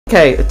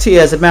Okay, Atiya,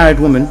 as a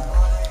married woman,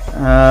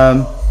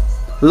 a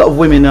lot of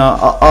women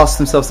are ask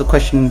themselves the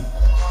question,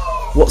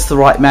 what's the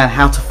right man?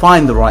 How to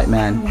find the right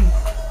man?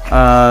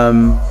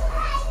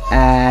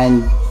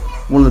 And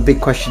one of the big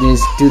questions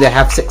is, do they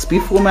have sex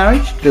before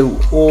marriage,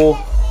 or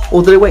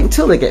do they wait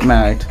until they get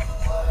married?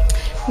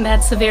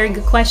 That's a very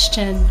good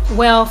question.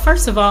 Well,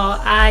 first of all,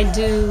 I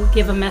do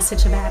give a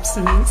message of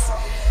abstinence.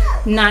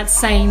 Not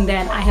saying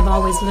that I have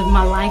always lived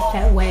my life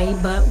that way,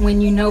 but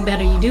when you know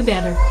better, you do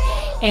better.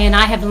 And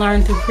I have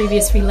learned through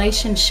previous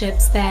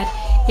relationships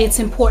that it's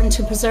important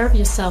to preserve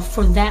yourself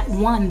for that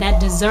one that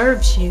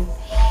deserves you.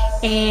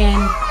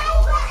 And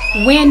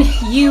when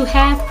you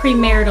have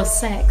premarital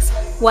sex,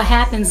 what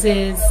happens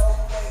is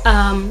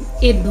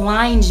it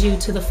blinds you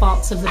to the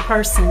faults of the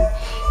person.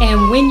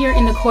 And when you're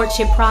in the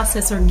courtship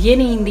process or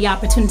getting the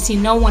opportunity to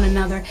know one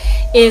another,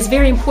 it is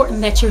very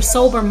important that you're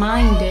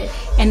sober-minded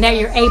and that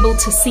you're able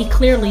to see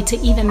clearly to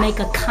even make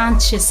a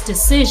conscious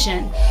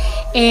decision.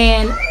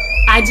 And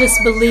I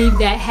just believe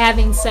that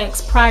having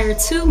sex prior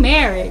to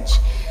marriage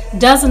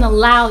doesn't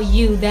allow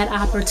you that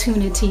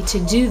opportunity to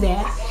do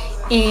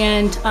that.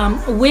 And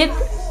with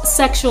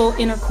sexual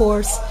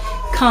intercourse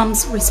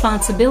comes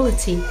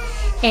responsibility.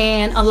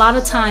 And a lot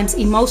of times,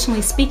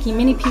 emotionally speaking,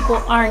 many people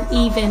aren't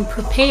even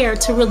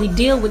prepared to really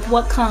deal with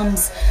what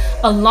comes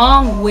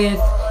along with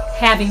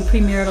having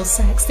premarital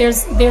sex.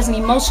 There's an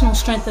emotional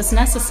strength that's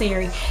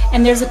necessary,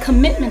 and there's a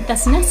commitment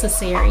that's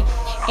necessary.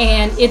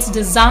 And it's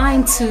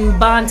designed to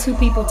bond two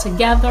people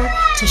together,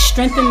 to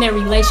strengthen their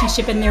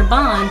relationship and their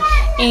bond.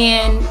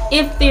 And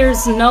if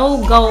there's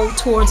no goal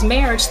towards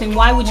marriage, then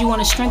why would you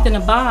want to strengthen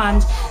a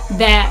bond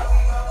that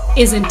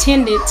is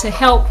intended to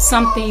help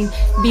something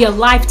be a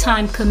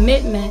lifetime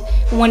commitment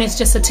when it's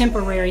just a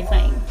temporary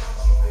thing?